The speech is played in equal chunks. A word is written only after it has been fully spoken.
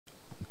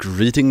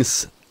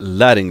Greetings,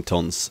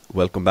 Laddingtons.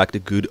 Welcome back to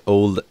good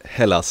old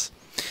Hellas.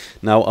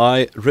 Now,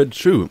 I read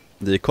through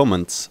the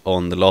comments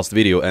on the last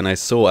video and I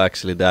saw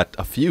actually that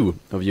a few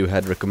of you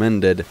had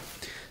recommended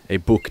a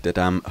book that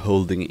I'm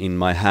holding in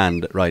my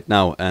hand right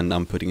now, and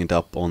I'm putting it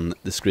up on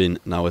the screen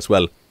now as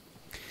well.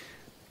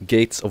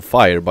 Gates of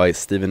Fire by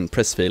Steven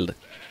Pressfield.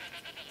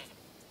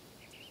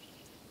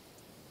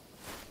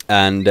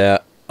 And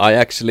I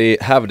actually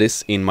have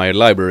this in my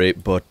library,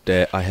 but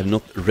I have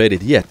not read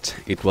it yet.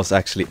 It was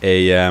actually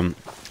a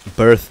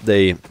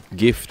birthday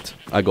gift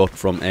I got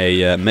from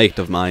a mate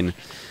of mine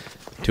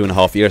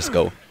 2.5 years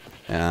ago.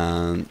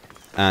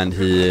 And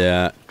he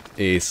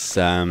is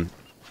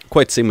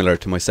quite similar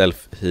to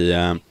myself. He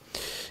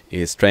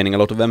is training a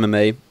lot of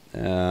MMA.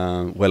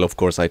 Well, of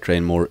course I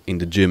train more in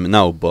the gym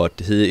now,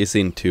 but he is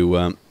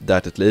into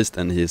that at least,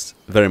 and he is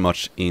very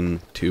much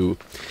into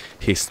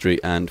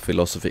history and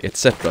philosophy,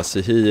 etc.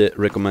 So he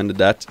recommended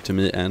that to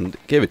me and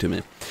gave it to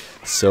me.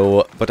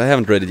 So, but I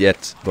haven't read it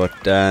yet,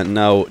 but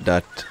now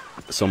that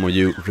some of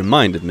you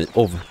reminded me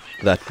of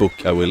that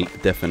book, I will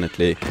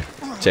definitely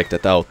check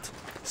that out.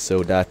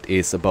 So that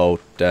is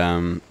about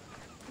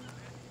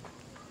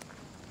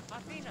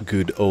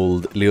good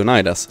old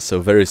Leonidas, so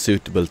very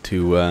suitable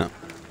to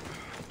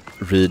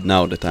read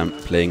now that I'm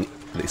playing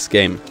this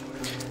game.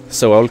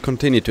 So I'll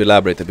continue to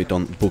elaborate a bit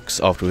on books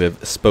after we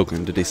have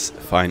spoken to this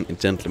fine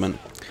gentleman.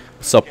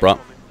 Sopra.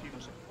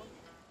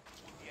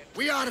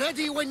 We are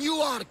ready when you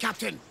are,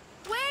 Captain.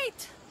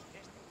 Wait!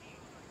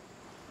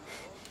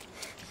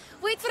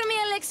 Wait for me,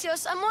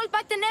 Alexios. I'm all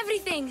packed and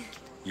everything.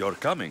 You're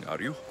coming, are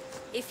you?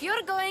 If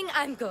you're going,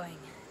 I'm going.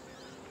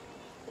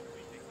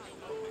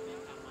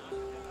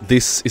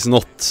 This is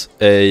not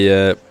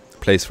a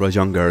place for a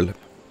young girl.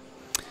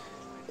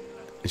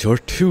 You're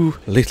too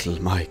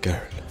little, my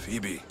girl.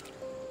 Phoebe,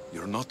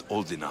 you're not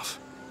old enough.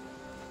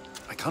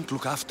 I can't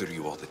look after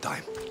you all the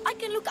time. I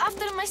can look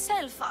after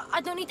myself.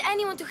 I don't need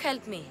anyone to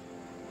help me.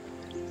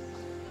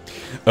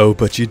 Oh,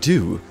 but you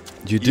do.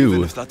 You do.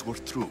 Even if that were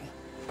true,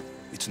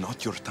 it's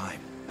not your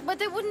time. But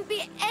there wouldn't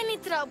be any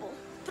trouble.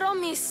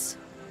 Promise.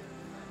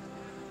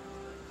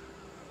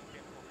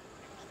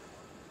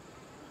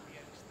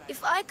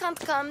 If I can't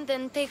come,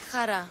 then take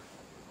Hara.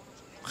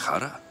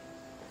 Hara?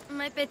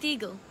 My pet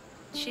eagle.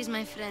 She's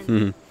my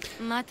friend.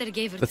 Mater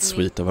gave her That's to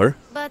me. sweet of her.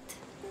 But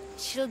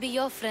she'll be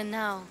your friend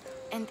now.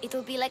 And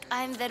it'll be like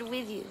I'm there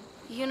with you.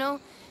 You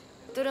know?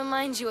 To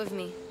remind you of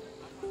me.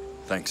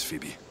 Thanks,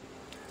 Phoebe.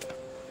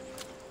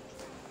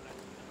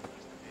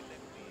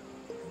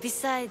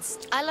 Besides,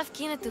 I love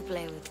Kina to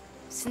play with.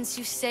 Since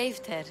you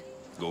saved her.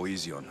 Go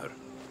easy on her.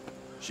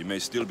 She may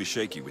still be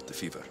shaky with the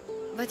fever.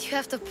 But you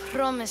have to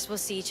promise we'll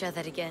see each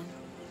other again.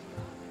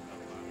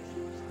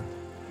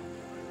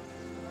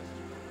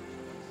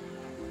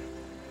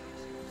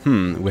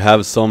 We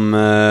have some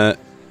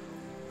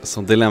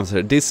dilemmas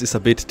here. This is a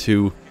bit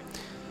too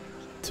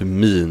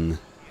mean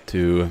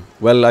to...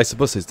 Well, I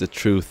suppose it's the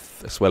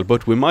truth as well,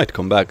 but we might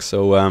come back,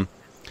 so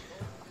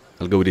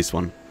I'll go with this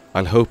one.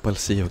 I'll hope I'll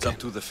see you It's again. up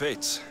to the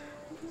fates,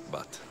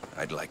 but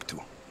I'd like to.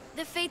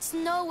 The fates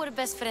know we're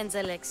best friends,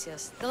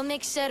 Alexios. They'll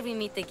make sure we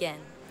meet again.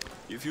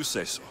 If you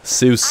say so.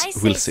 Zeus I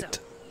say will so. sit.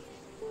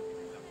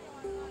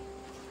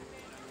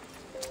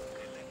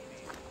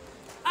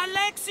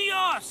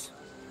 Alexios!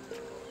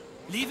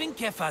 Leaving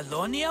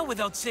Kefalonia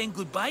without saying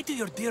goodbye to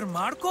your dear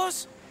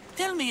Marcos?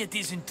 Tell me it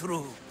isn't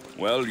true.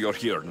 Well, you're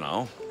here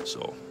now,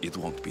 so it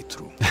won't be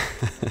true.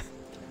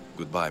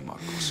 Goodbye,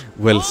 Marcos.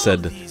 Well All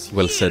said. these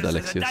Well said, years of a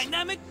Alexios.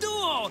 dynamic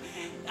duo.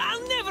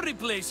 I'll never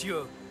replace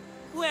you.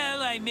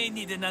 Well, I may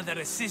need another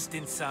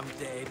assistant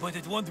someday, but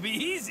it won't be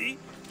easy.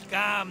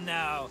 Come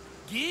now,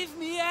 give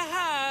me a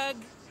hug.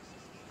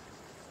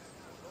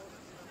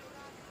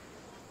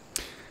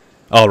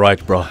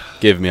 Alright, bro.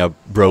 Give me a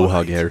bro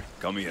hug here.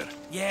 Come here.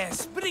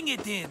 Yes, bring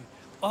it in.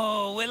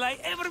 Oh, will I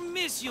ever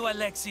miss you,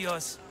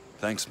 Alexios?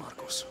 Thanks,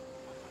 Marcos.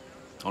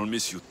 I'll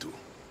miss you too.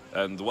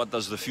 And what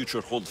does the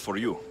future hold for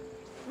you?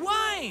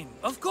 Wine,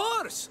 of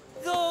course.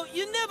 Though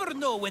you never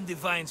know when the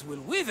vines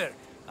will wither.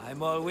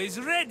 I'm always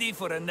ready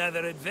for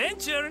another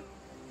adventure.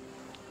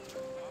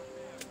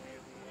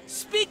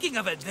 Speaking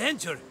of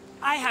adventure,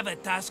 I have a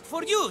task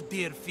for you,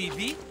 dear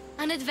Phoebe.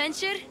 An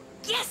adventure?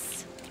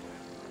 Yes!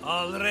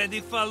 Already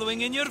following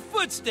in your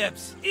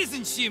footsteps,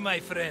 isn't she, my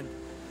friend?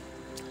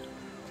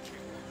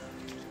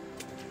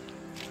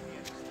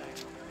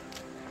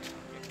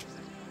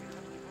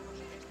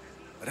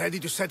 Ready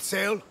to set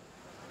sail?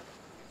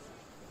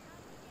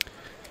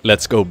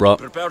 Let's go, bro.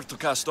 Prepare to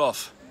cast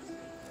off.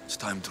 It's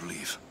time to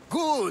leave.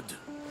 Good.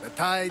 The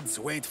tides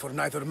wait for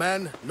neither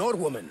man nor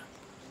woman.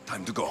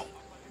 Time to go.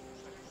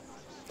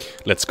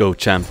 Let's go,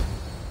 champ.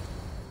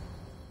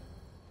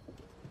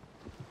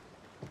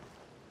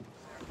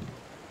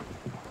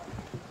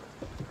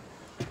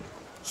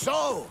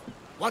 So,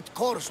 what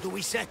course do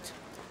we set?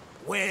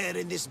 Where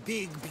in this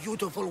big,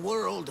 beautiful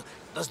world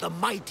does the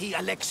mighty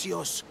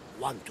Alexios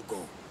want to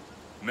go?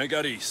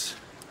 Megaris.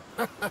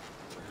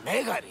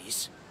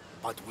 Megaris?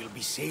 But we'll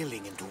be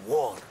sailing into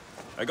war.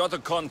 I got a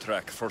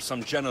contract for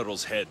some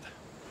general's head.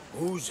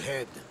 Whose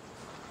head?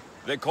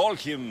 They call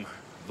him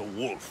the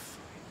Wolf.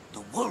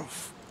 The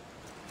Wolf?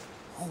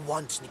 Who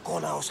wants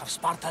Nikolaos of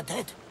Sparta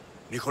dead?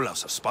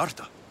 Nikolaos of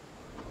Sparta?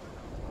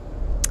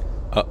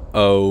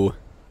 Uh-oh.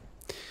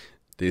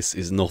 This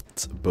is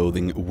not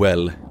boding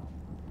well.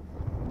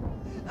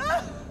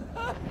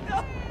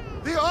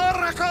 The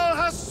Oracle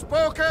has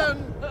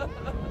spoken!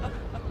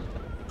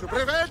 To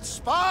prevent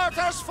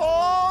Sparta's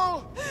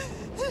fall,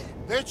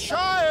 the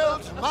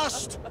child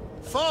must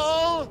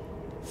fall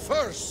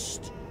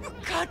first. You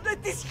can't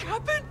let this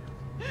happen!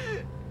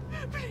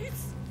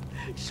 Please,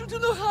 she'll do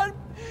no harm.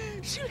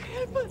 She'll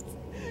help us.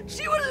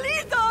 She will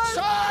lead us!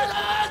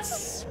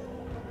 Silence!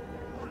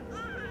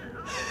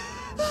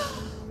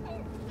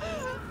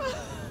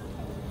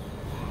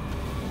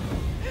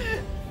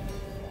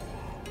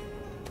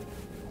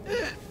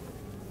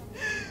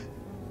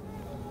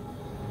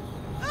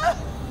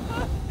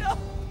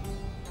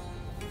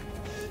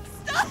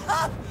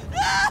 Stop!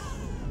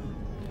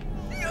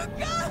 You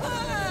can't!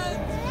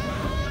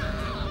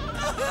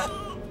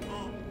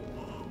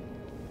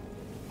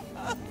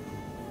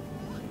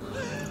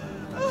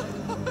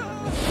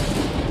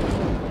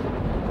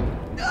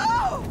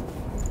 No!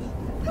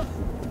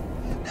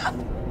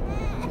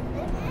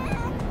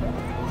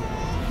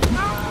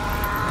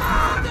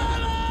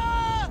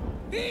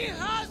 He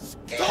has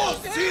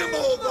Toss him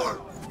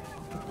over!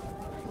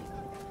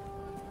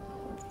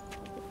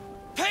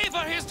 Pay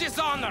for his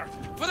dishonor,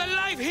 for the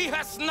life he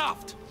has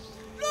snuffed.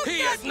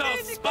 He is no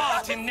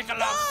Spartan,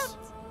 Nikolaos.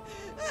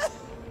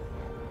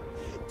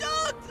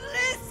 Don't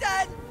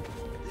listen!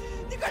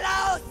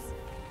 Nikolaos!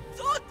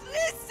 Don't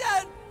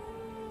listen!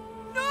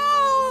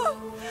 No!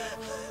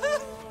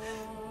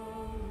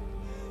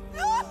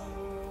 No!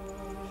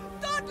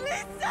 Don't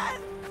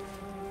listen!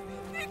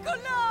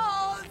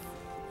 Nikolaos!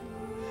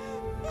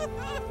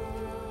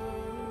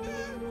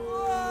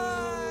 Why?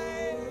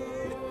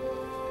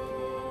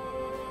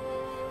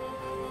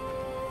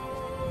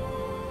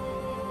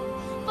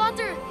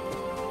 Father!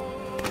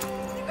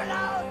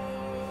 Nikolaos!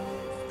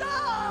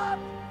 Stop!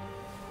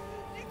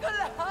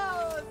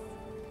 Nikolaos!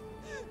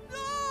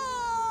 No!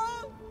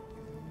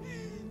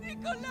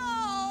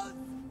 Nikolaos!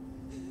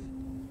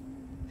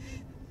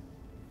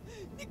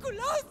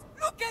 Nikolaos,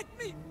 look at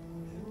me!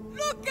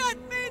 Look at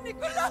me,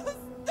 Nikolaos!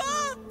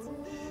 Don't!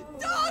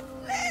 Don't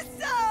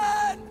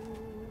listen!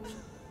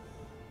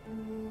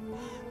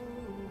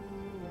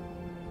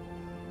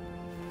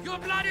 Your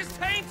blood is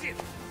tainted.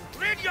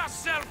 Rid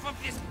yourself of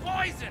this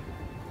poison.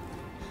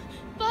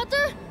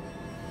 Father!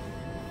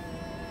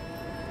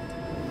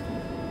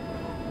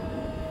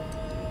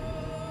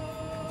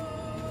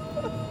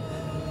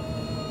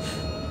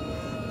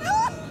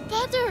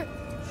 Father!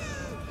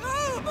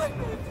 Oh, my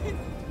baby!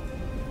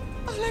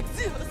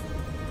 Alexios!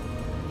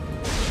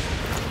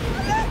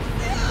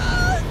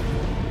 Alexios!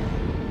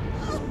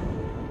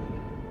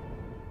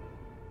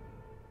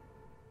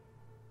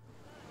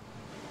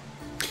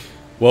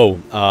 Whoa,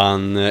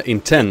 an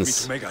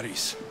intense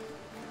Megaris.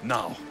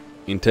 Now.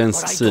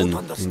 intense But I scene, don't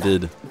understand.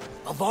 indeed.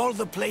 Of all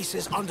the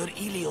places under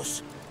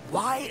Ilios,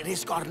 why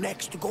risk our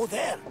necks to go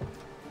there?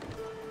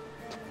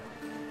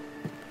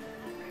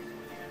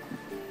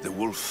 The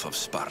Wolf of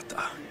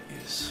Sparta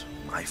is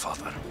my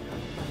father.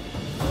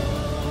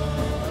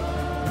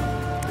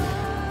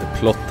 The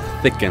plot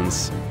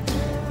thickens.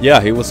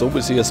 Yeah, he was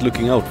obviously just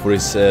looking out for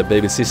his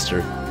baby sister.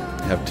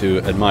 You have to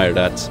admire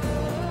that.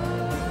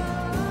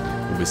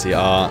 Obviously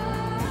a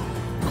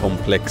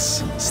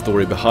complex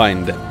story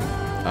behind,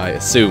 I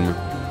assume.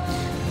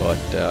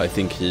 But I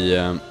think he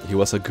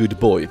was a good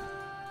boy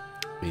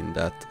in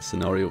that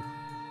scenario.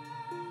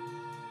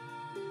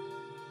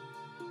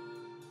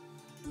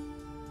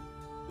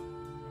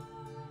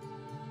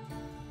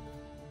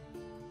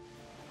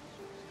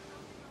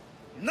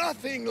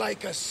 Nothing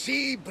like a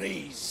sea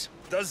breeze.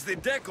 Does the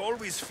deck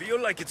always feel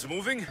like it's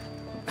moving?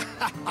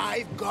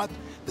 I've got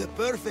the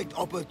perfect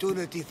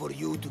opportunity for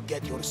you to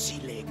get your sea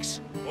legs.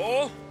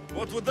 Oh,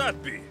 what would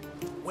that be?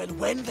 Well,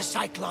 when the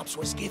Cyclops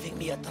was giving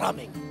me a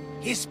drumming,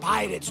 his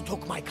pirates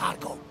took my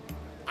cargo.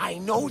 I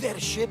know their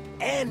ship,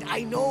 and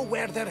I know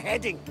where they're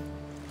heading.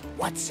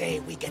 What say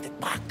we get it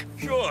back?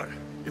 Sure.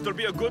 It'll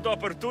be a good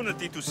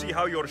opportunity to see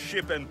how your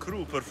ship and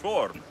crew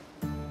perform.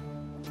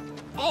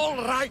 All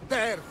right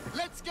there,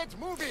 let's get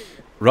moving.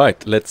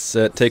 Right, let's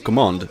take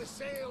command.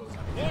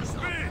 More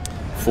speed!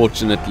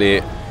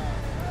 Fortunately,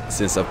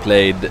 since I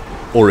played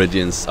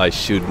Origins, I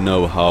should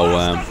know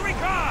how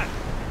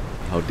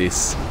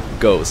this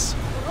goes.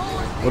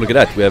 Oh, look at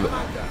that, we have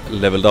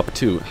leveled up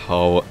too.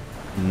 How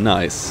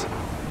nice.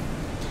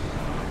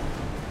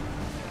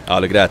 Oh,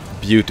 look at that,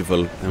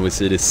 beautiful. And we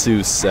see the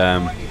Zeus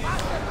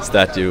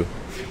statue.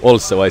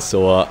 Also, I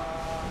saw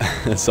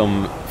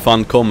some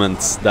fun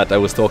comments that I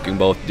was talking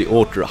about the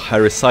author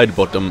Harry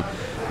Sidebottom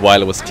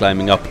while I was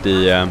climbing up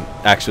the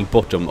actual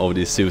bottom of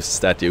the Zeus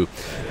statue.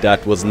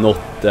 That was not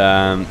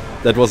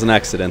that was an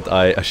accident,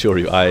 I assure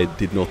you. I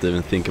did not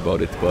even think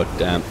about it, but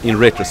in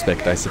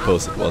retrospect I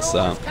suppose it was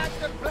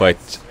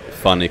quite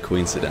funny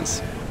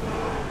coincidence.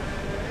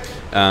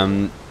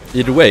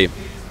 Either way,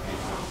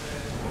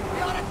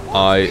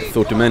 I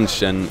thought to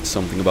mention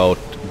something about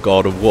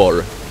God of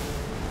War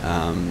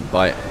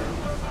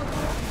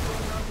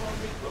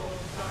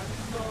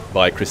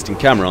by Christian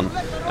Cameron.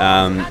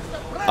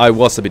 I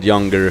was a bit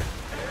younger.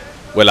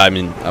 Well, I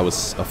mean, I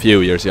was a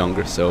few years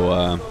younger,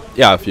 so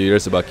yeah, a few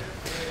years back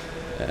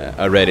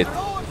I read it.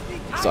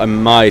 So I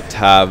might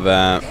have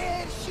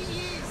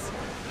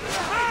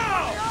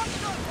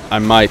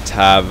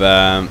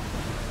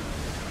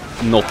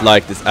not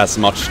liked this as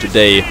much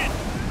today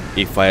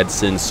if I had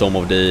seen some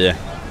of the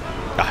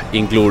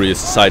inglorious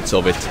sides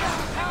of it.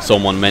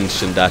 Someone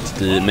mentioned that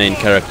the main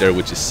character,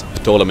 which is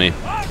Ptolemy,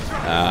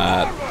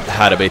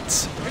 had a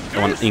bit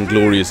of an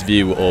inglorious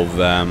view of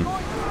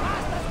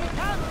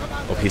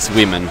his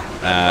women,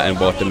 and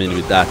what I mean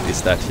with that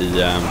is that he,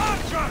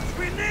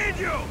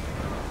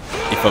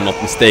 if I'm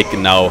not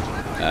mistaken now,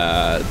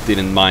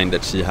 didn't mind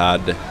that she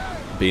had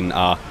been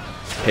a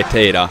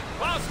hetera.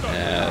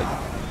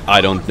 I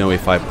don't know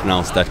if I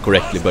pronounced that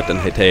correctly, but an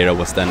hetera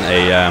was then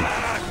a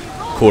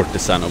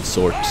courtesan of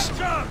sorts.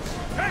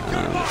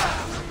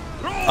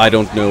 I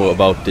don't know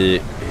about the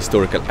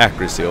historical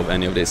accuracy of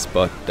any of this,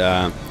 but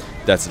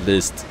that's at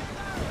least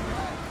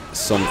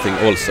something,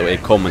 also a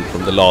comment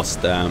from the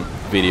last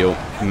video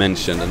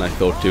mentioned, and I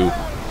thought to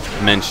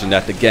mention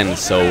that again,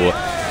 so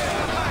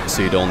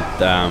you don't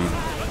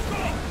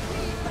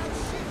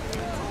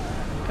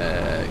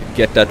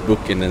get that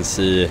book and then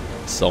see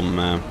some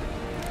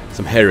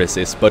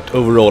heresies. But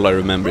overall, I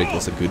remember it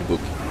was a good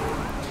book.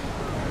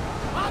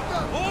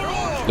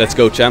 Let's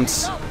go,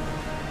 champs!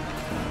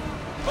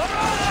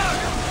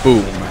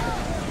 Boom!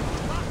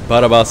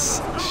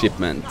 Barabbas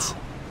shipment.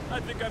 I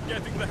think I'm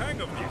getting the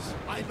hang of this.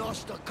 I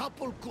lost a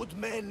couple good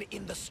men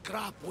in the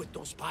scrap with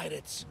those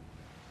pirates.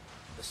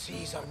 The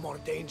seas are more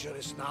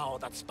dangerous now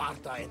that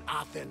Sparta and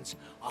Athens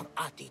are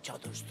at each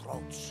other's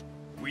throats.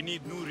 We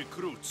need new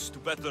recruits to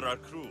better our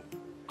crew.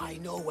 I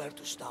know where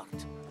to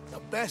start. The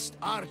best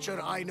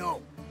archer I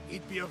know.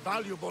 He'd be a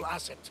valuable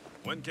asset.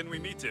 When can we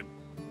meet him?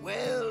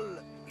 Well,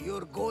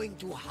 you're going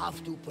to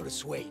have to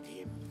persuade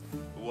him.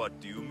 What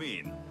do you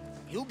mean?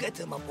 You get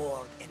him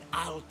aboard and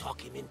I'll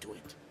talk him into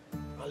it.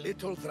 A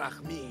little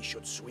drachmi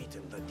should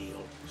sweeten the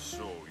deal.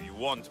 So you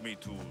want me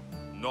to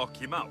knock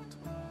him out?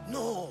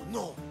 No.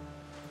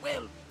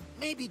 Well,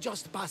 maybe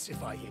just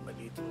pacify him a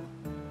little.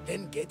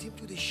 Then get him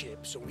to the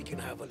ship so we can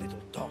have a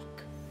little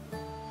talk.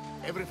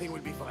 Everything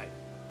will be fine.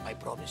 I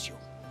promise you.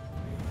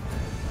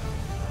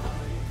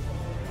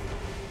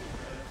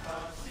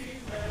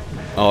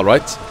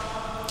 Alright.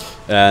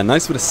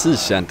 Nice with a sea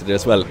shanty there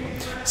as well.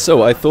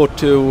 So I thought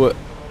to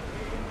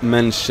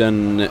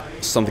mention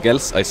something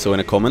else I saw in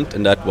a comment,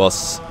 and that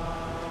was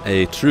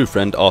a true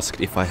friend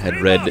asked if I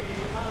had read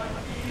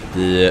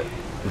the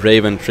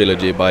Raven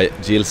trilogy by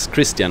Gilles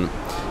Christian.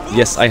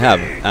 Yes, I have,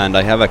 and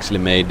I have actually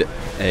made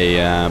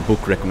a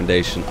book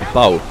recommendation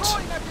about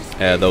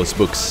those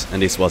books,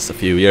 and this was a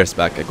few years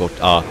back. I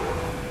got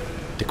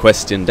the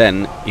question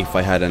then if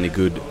I had any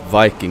good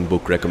Viking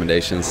book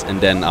recommendations,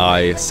 and then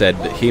I said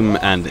him,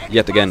 and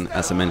yet again,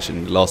 as I mentioned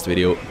in the last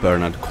video,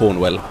 Bernard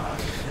Cornwell.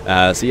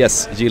 So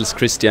yes, Gilles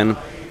Christian,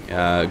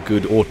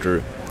 good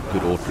author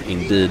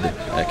indeed.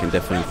 I can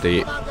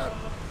definitely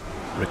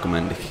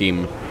recommend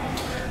him.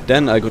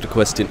 Then I got a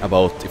question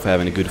about if I have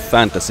any good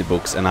fantasy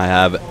books, and I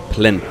have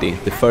plenty.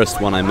 The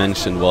first one I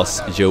mentioned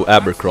was Joe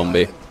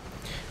Abercrombie.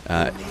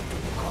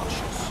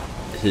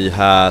 He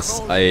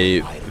has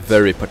a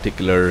very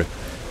particular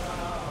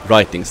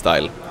writing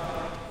style.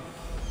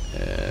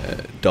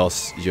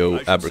 Does Joe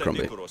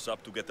Abercrombie.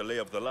 Up to get the lay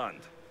of the land.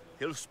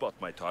 He'll spot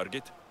my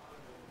target.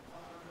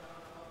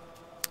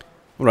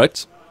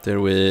 Alright, there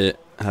we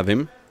have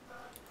him,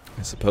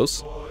 I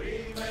suppose.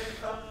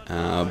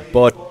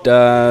 But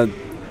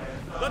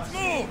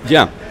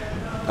yeah,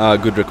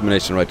 good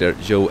recommendation right there,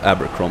 Joe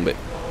Abercrombie.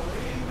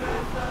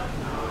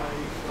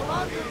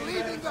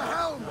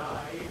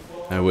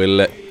 I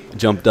will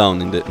jump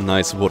down in the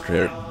nice water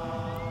here.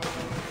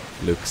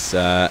 Looks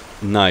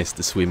nice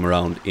to swim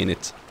around in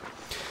it.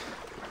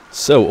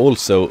 So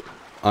also,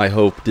 I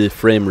hope the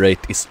frame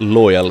rate is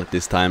loyal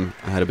this time.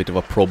 I had a bit of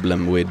a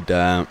problem with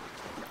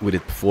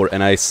it before,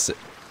 and I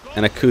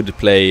could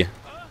play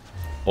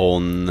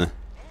on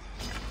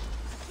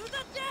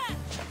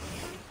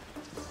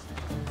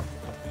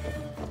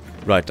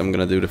right. I'm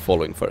gonna do the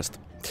following first.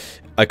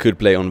 I could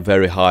play on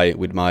very high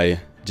with my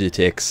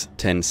GTX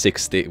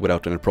 1060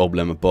 without any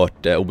problem,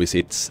 but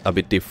obviously it's a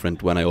bit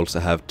different when I also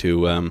have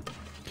to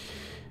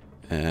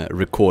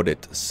record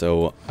it.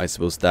 So I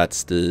suppose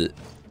that's the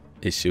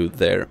issue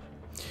there.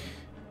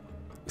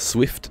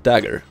 Swift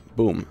dagger,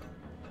 boom.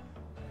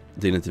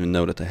 Didn't even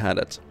know that I had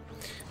it.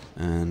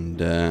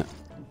 And oh,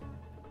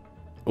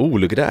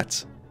 look at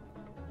that.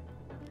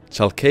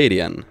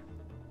 Chalcadian.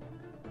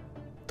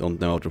 Don't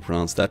know how to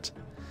pronounce that.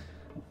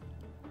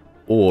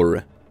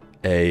 Or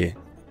a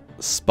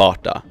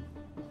Sparta.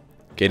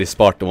 Okay, the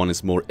Sparta one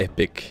is more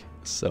epic,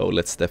 so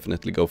let's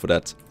definitely go for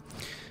that.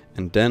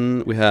 And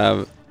then we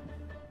have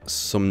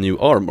some new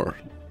armor.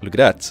 Look at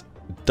that.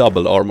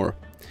 Double armor.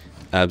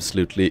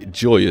 Absolutely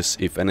joyous,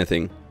 if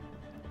anything.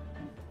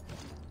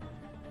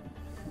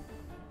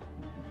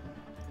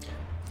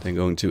 Then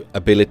going to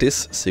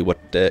abilities, see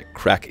what the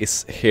crack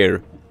is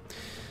here.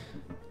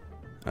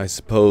 I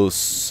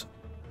suppose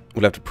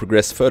we'll have to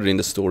progress further in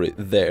the story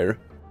there.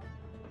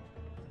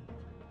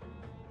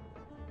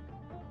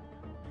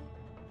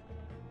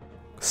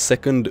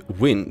 Second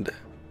wind.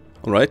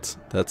 Alright,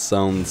 that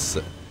sounds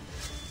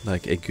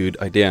like a good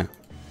idea.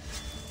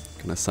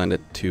 Can assign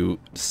it to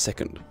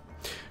second.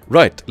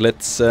 Right,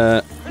 let's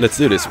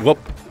do this. Whoop.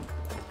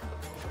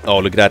 Oh,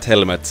 look at that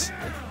helmet.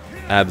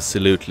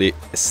 Absolutely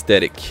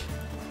aesthetic.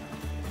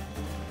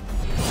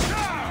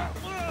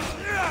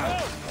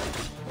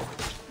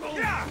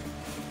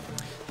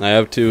 I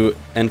have to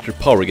enter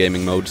power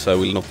gaming mode, so I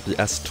will not be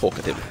as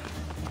talkative.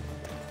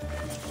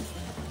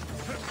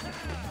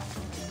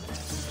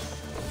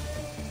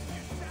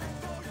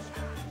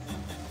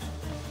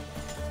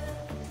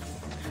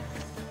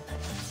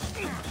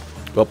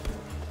 Whoop.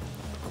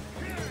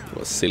 That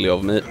was silly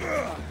of me.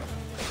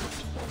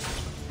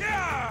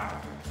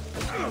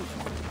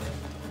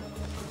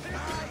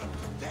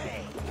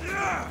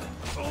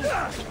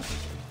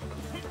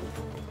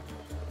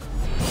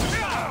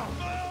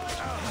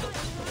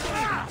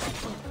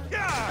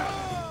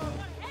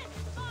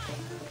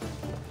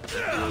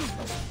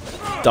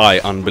 Die,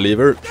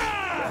 unbeliever.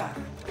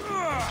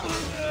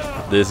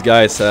 These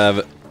guys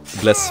have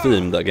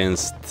blasphemed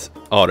against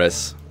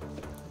Ares.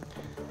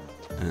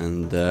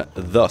 And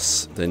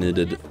thus they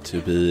needed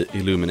to be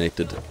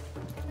illuminated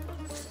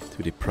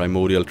to the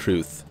primordial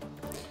truth.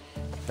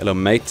 Hello,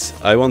 mate.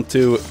 I want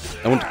to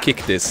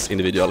kick this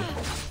individual.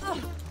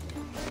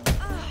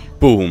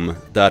 Boom!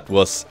 That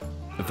was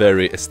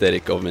very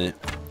aesthetic of me.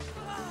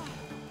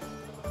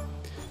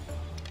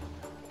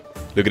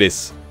 Look at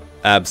this.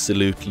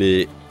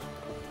 Absolute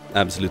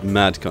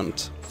mad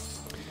cunt.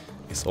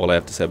 Is all I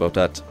have to say about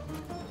that.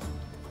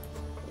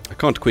 I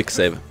can't quick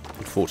save,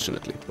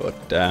 unfortunately, but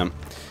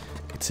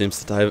it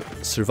seems that I've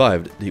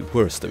survived the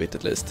worst of it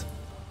at least.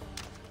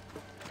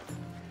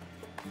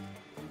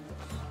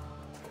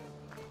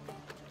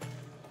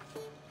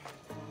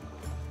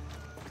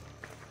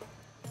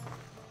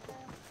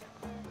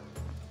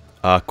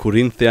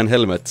 Corinthian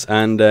helmet,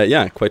 and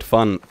yeah, quite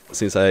fun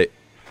since I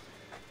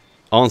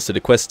answered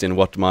the question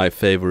what my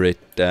favorite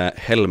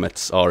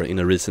helmets are in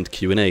a recent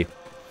Q&A.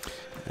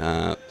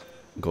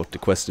 Got the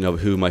question of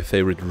who my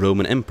favorite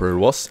Roman emperor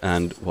was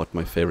and what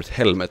my favorite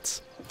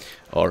helmets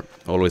are.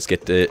 Always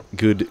get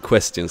good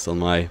questions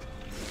on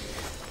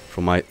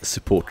from my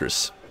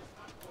supporters.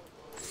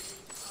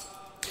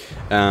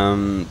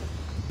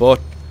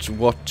 But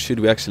what should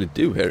we actually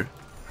do here?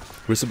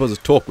 We're supposed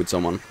to talk with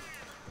someone.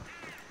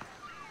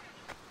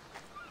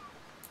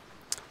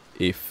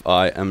 If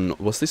I am...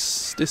 was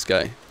this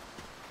guy?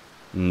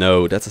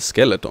 No, that's a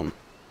skeleton.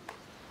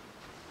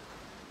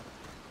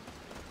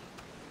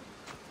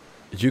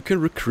 You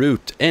can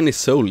recruit any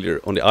soldier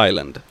on the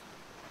island.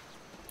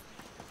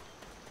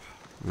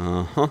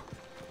 Uh-huh.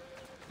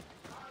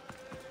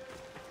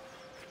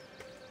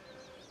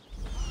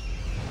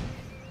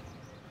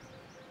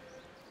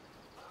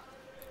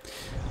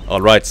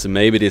 Alright, so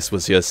maybe this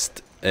was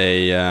just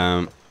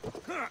a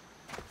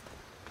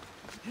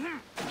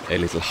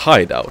little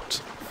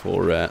hideout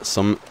for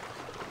some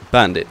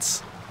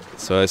bandits.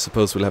 So I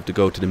suppose we'll have to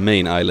go to the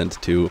main island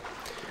to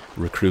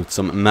recruit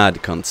some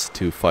mad cunts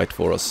to fight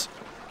for us.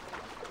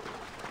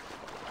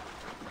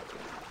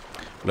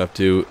 We'll have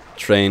to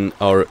train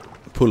our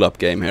pull-up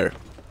game here.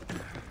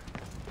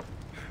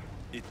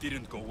 It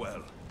didn't go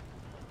well.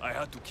 I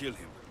had to kill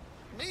him.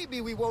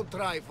 Maybe we won't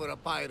try for a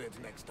pirate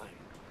next time.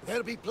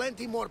 There'll be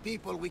plenty more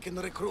people we can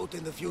recruit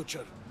in the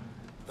future.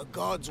 The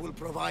gods will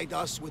provide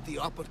us with the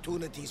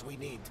opportunities we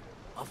need.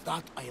 Of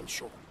that I am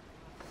sure.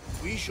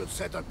 We should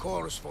set a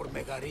course for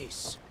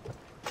Megaris.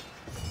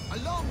 A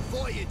long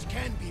voyage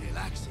can be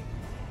relaxing,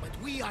 but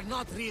we are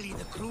not really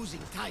the cruising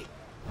type.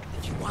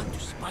 If you want to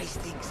spice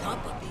things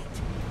up a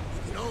bit,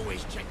 you can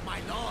always check my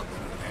log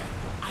over there.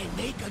 I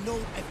make a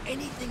note of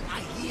anything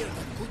I hear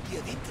that could be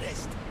of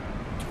interest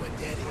to a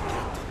daring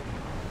captain.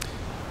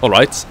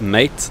 Alright,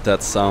 mate,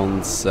 that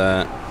sounds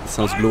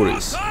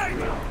glorious.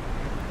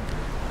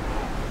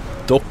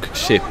 Dock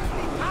ship.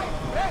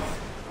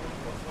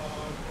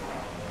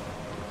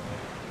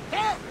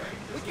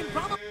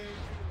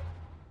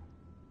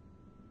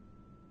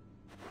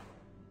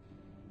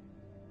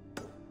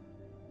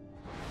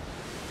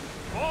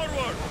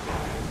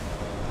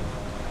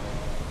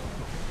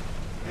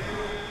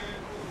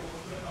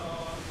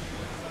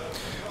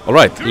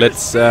 Alright,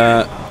 let's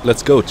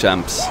go,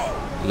 champs.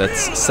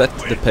 Let's set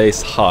the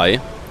pace high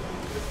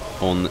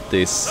on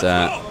this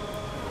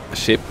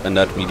ship, and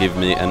that will give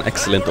me an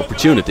excellent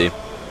opportunity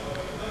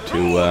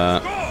to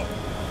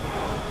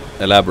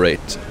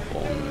elaborate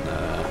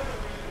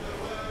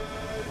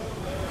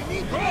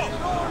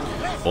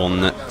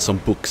on some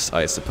books,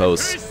 I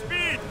suppose.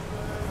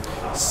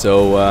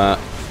 So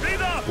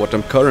what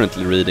I'm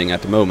currently reading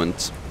at the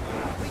moment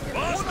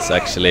is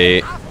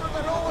actually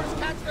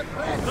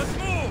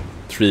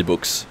 3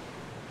 books.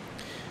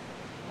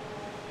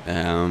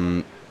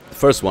 The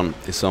first one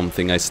is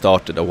something I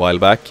started a while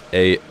back,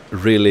 a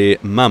really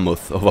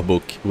mammoth of a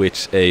book,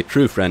 which a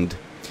true friend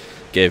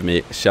gave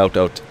me a shout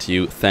out to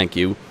you. Thank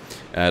you.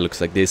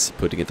 Looks like this,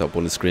 putting it up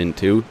on the screen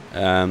too.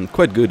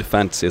 Quite good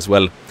fantasy as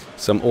well,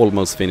 so I'm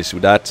almost finished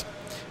with that.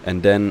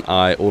 And then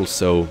I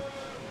also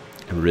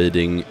am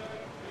reading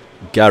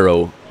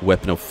Garrow,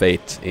 Weapon of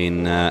Fate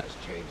in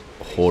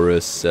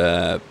Horus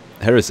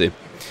Heresy,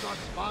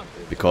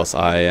 because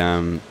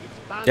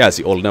as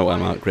you all know,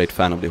 I'm a great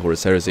fan of the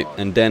Horus Heresy.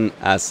 And then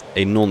as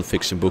a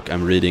non-fiction book,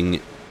 I'm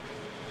reading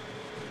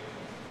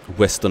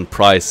Weston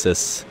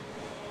Price's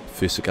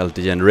Physical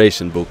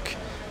Degeneration book,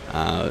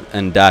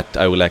 and that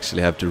I will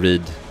actually have to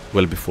read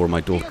well before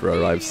my daughter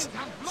arrives.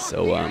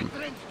 So,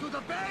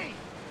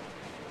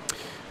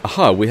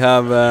 we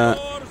have a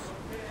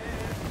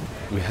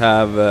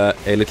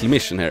little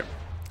mission here.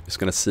 Just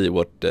gonna see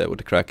what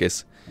the crack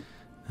is.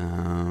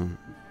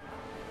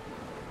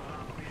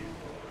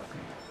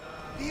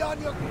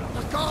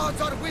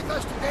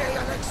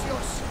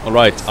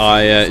 Alright,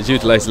 I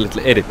utilized a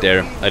little edit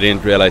there. I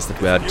didn't realize that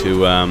we had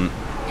to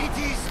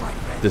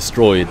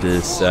destroy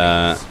these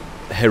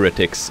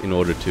heretics in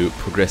order to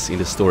progress in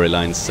the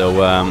storyline.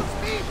 So,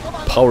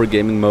 power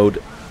gaming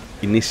mode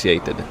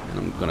initiated, and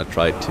I'm gonna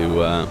try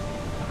to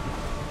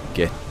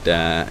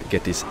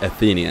get these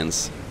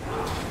Athenians.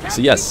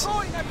 So yes,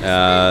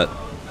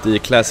 the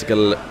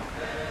classical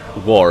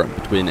war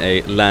between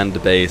a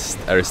land-based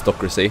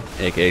aristocracy,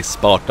 aka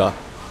Sparta,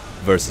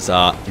 versus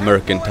a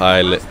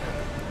mercantile,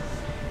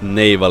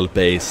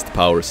 naval-based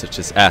power such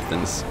as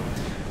Athens.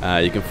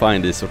 You can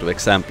find these sort of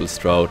examples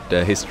throughout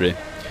history.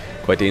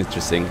 Quite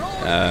interesting.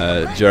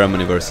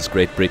 Germany versus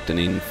Great Britain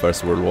in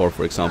First World War,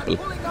 for example,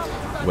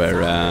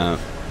 where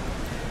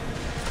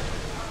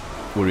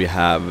we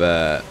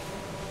have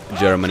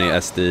Germany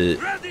as the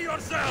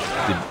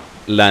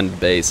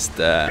land-based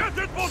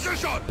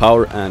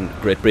power, and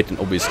Great Britain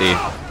obviously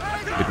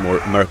a bit more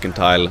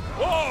mercantile,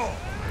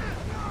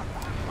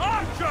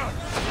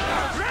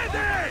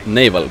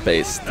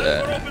 naval-based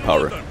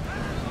power.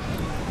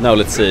 Now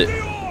let's see.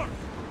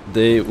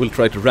 They will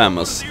try to ram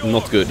us.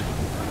 Not good.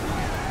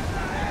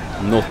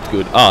 Not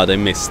good. Ah, they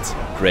missed.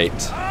 Great.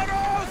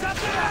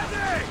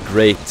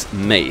 Great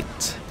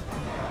mate.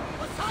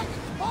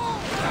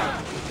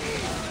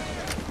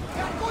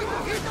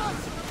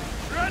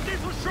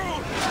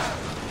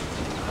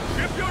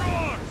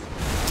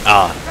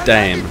 Ah,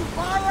 damn.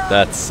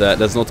 That's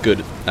not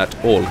good at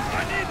all.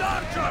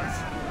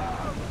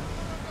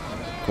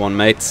 Come on,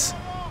 mates.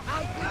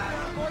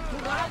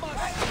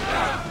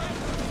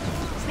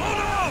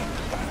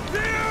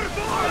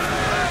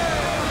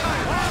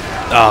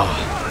 Ah.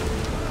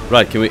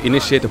 Right, can we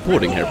initiate a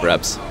boarding here,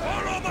 perhaps?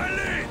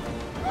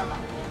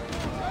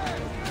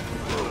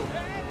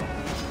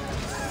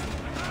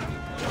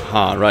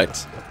 Ah,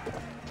 right.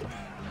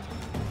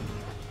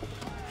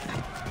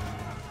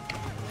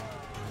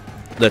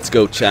 Let's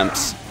go,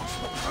 champs.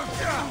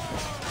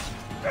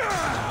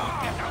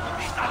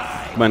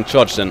 Come on,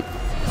 charge then.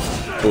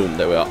 Boom,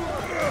 there we are.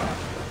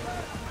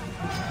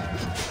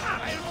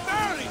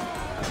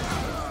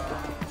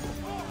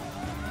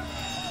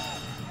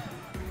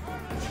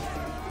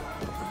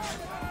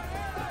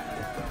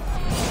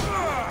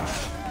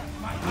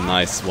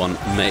 Nice one,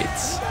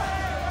 mates.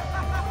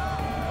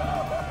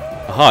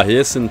 Aha, he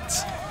isn't...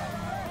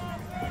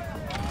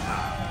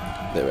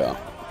 There we are.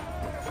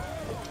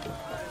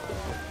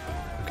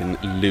 We can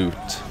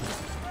loot.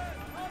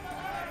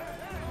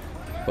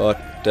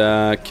 But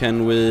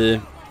can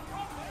we...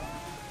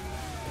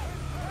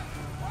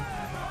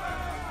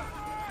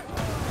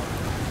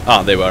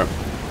 Ah, they were.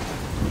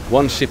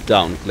 One ship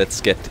down.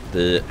 Let's get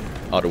the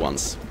other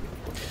ones.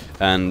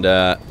 And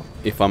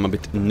if I'm a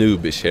bit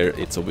noobish here,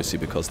 it's obviously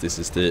because this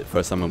is the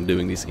first time I'm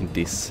doing this in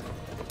this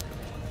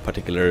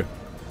particular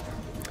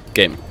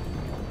game.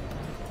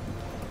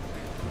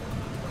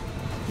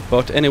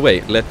 But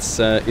anyway, let's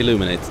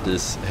illuminate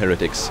these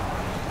heretics.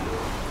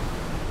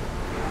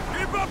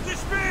 Keep up the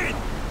speed!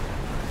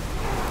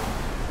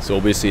 So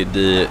obviously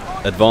the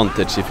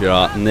advantage if you're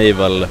a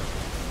naval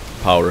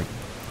power,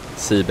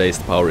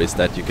 sea-based power, is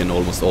that you can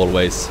almost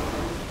always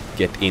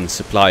get in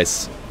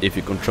supplies. If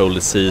you control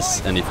the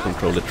seas and if you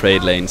control the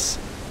trade lanes,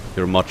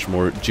 you're much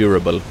more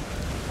durable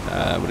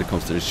when it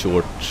comes to the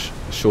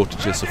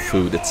shortages of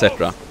food,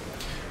 etc.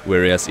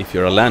 Whereas if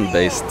you're a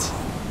land-based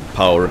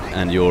power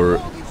and your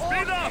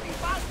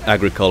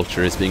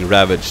agriculture is being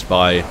ravaged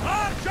by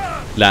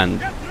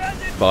land,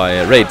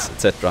 by raids,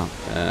 etc.,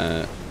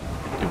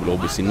 it will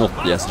obviously not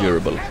be as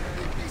durable.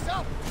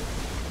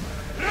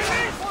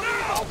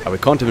 We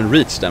can't even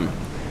reach them.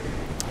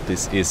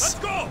 This is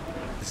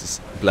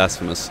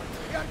blasphemous.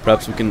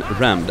 Perhaps we can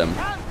ram them.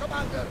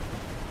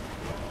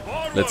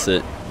 Let's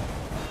see.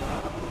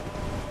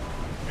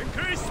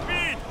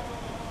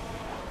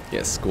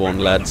 Yes, go on,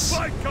 lads.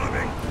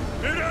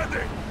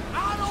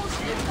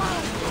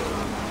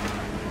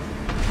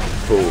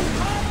 Boom.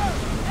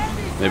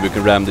 Maybe we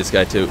can ram this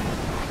guy too.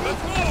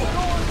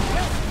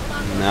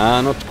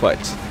 Nah, not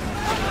quite.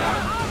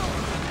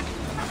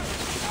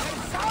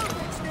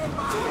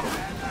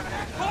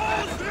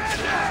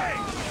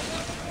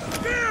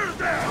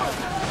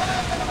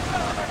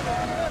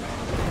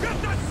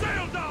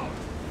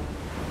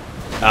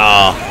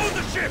 Ah.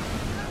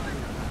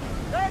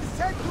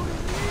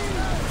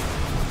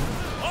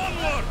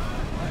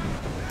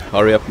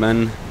 Hurry up,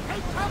 man.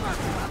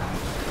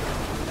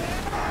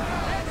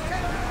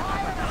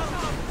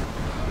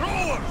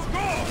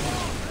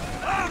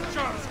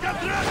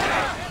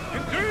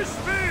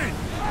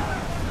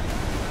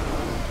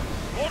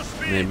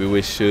 Maybe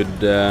we should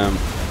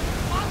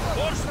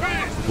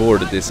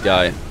board this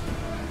guy.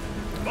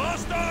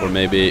 Or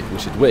maybe we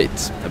should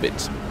wait a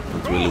bit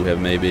until we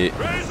have maybe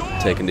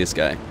taken this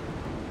guy.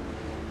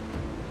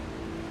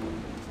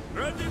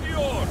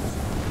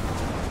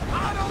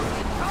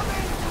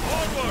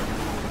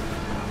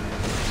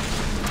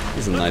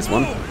 This is a nice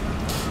one.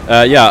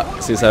 Yeah,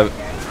 since I've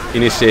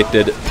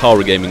initiated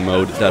power gaming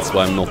mode, that's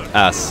why I'm not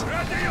as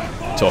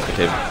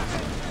talkative.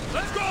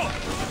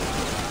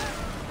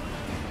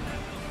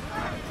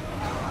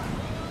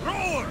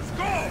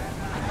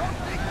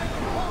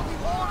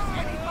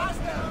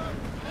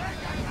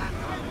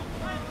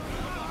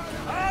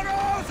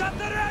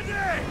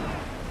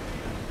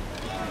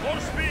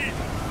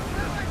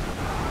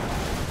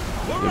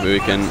 Maybe we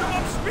can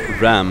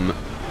ram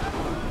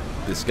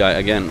this guy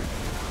again.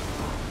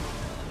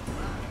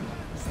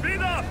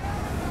 Speed up!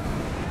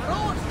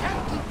 Rowers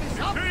can't keep this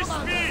up,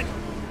 Commander!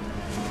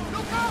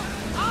 Look out!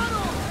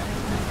 Arrows!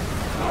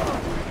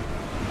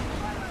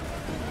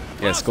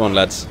 Yes, go on,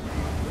 lads.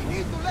 We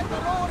need to let the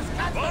rowers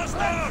catch the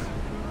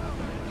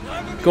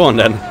prey. Go on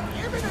then.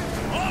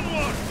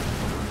 Onward!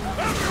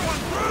 Everyone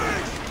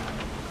brace!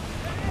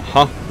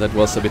 Huh, that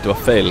was a bit of a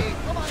fail,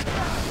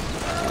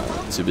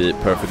 to be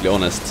perfectly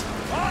honest.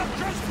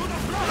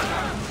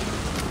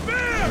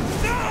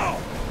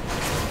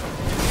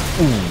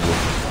 Ooh,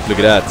 look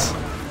at that.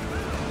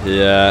 He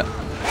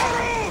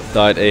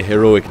died a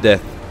heroic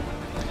death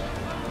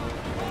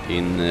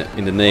in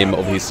the name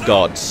of his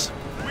gods.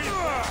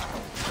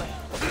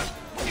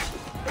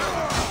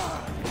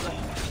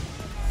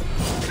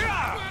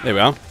 There we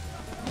are.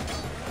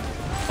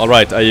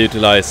 Alright, I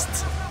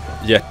utilized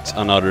yet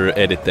another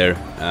edit there,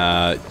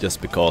 just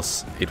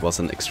because it was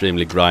an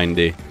extremely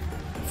grindy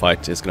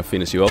fight. It's gonna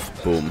finish you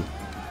off. Boom.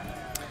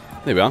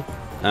 There we are.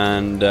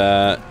 And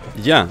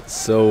yeah,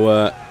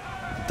 so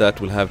that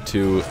will have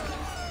to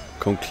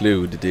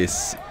conclude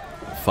this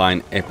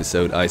fine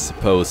episode, I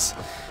suppose.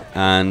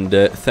 And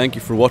thank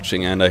you for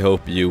watching, and I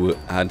hope you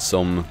had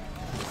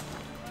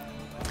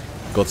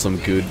got some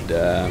good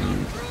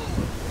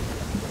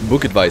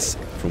book advice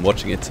from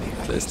watching it,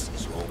 at least.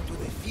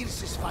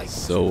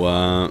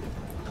 So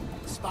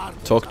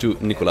talk to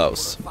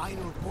Nikolaus.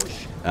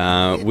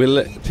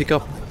 We'll pick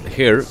up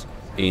here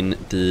in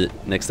the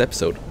next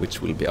episode,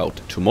 which will be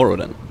out tomorrow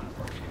then.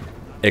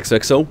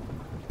 XOXO,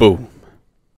 boom.